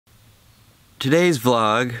Today's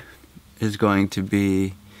vlog is going to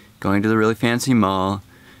be going to the really fancy mall,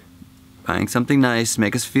 buying something nice,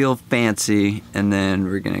 make us feel fancy, and then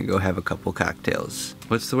we're gonna go have a couple cocktails.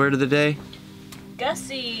 What's the word of the day?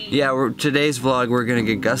 Gussied. Yeah, today's vlog we're gonna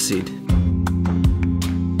get gussied.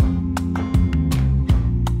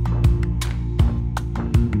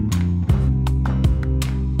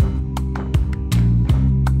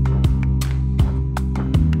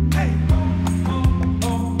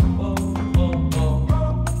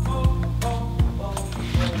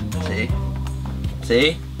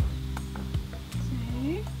 See?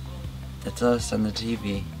 It's us on the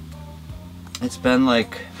TV. It's been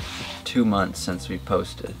like 2 months since we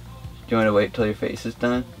posted. Do you want to wait till your face is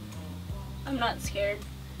done? I'm not scared.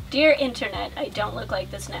 Dear internet, I don't look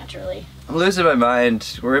like this naturally. I'm losing my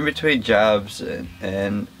mind. We're in between jobs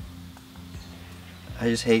and I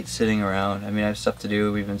just hate sitting around. I mean, I have stuff to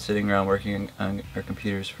do. We've been sitting around working on our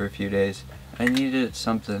computers for a few days. I needed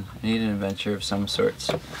something. I needed an adventure of some sorts.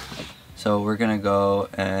 So we're gonna go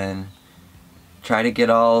and try to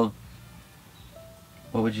get all,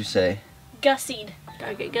 what would you say? Gussied.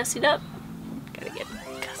 Gotta get gussied up. Gotta get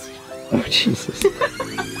gussied. Oh Jesus.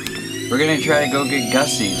 We're gonna try to go get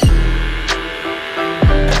gussied.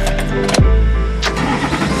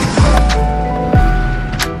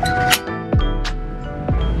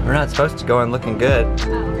 We're not supposed to go in looking good.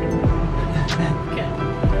 Oh.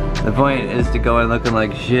 Okay. The point is to go in looking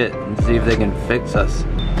like shit and see if they can fix us.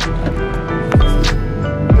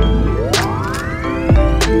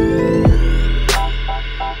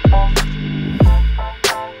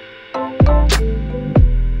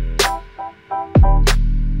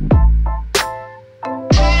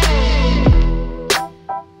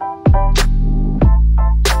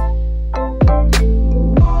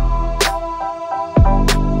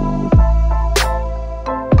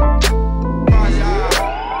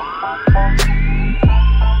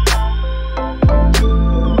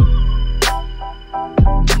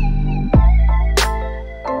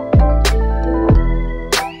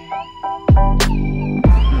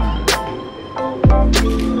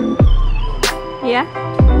 Yeah?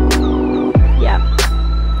 Yeah.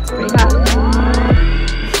 It's pretty hot.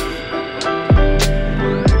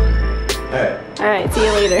 Alright, see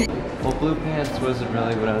you later. Well, blue pants wasn't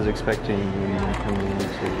really what I was expecting when coming into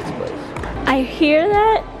this place. I hear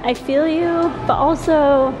that, I feel you, but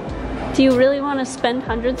also, do you really want to spend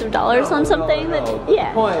hundreds of dollars on something that, yeah.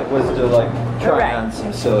 The point was to like try Right. on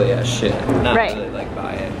some silly ass shit, not Right. really like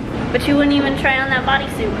buy it. But you wouldn't even try on that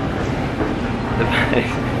bodysuit.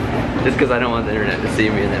 Just because I don't want the internet to see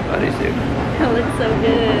me in that bodysuit. It looks so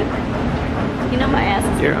good. You know my ass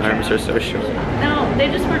is Your arms are so short. No, they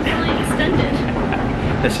just weren't really extended.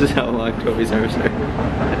 This is how long Tobi's arms are.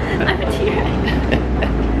 I'm a T-Rex.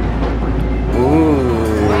 Ooh.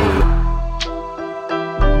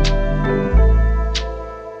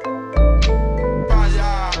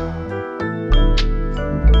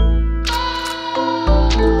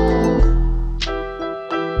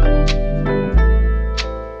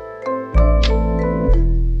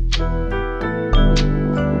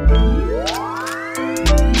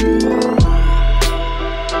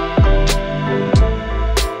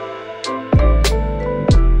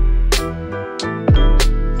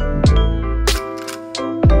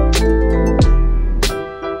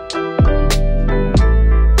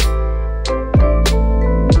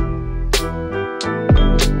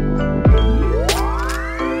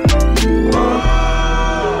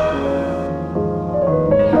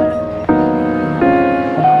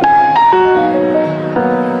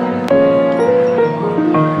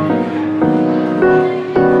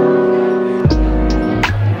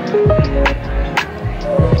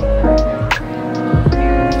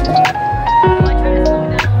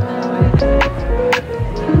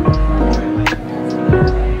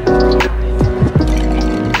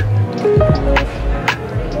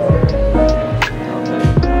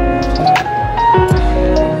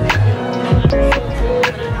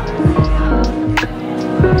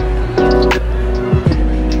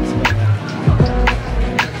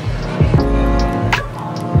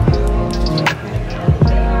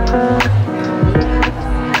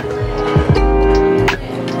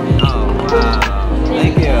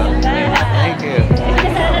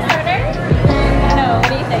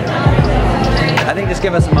 Just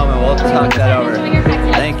give us a moment, we'll talk that over.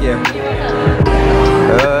 Thank you.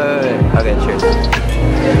 Okay, cheers.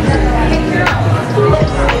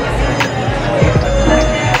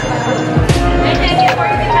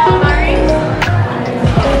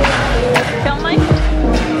 Filming?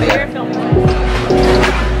 But you're filming.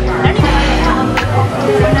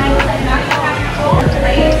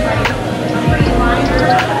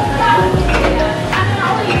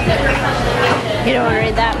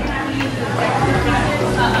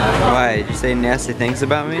 say nasty things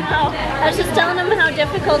about me? No, I was just telling him how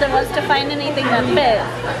difficult it was to find anything that fit.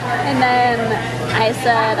 And then I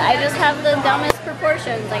said, I just have the dumbest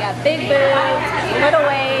proportions. I got big boobs, little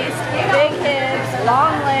waist, big hips,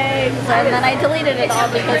 long legs, and then I deleted it all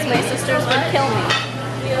because my sisters would kill me.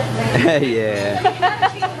 Yeah.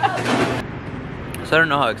 So I don't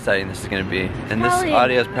know how exciting this is going to be. And this Probably.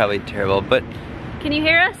 audio is probably terrible, but... Can you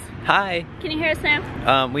hear us? Hi. Can you hear us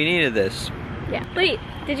now? We needed this. Yeah. Wait,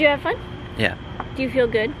 did you have fun? Yeah. Do you feel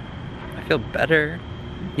good? I feel better.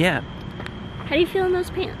 Yeah. How do you feel in those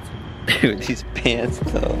pants? Dude, these pants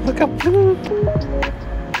though. Look how blue.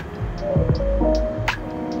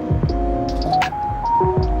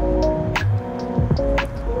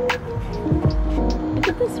 Look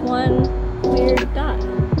at this one weird dot.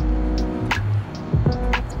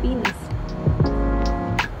 It's Venus.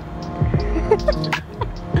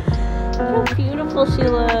 Look how beautiful she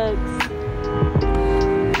looks.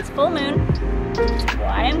 It's full moon. Well,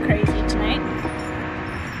 I am crazy tonight.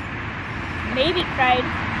 Maybe cried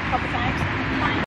a couple times.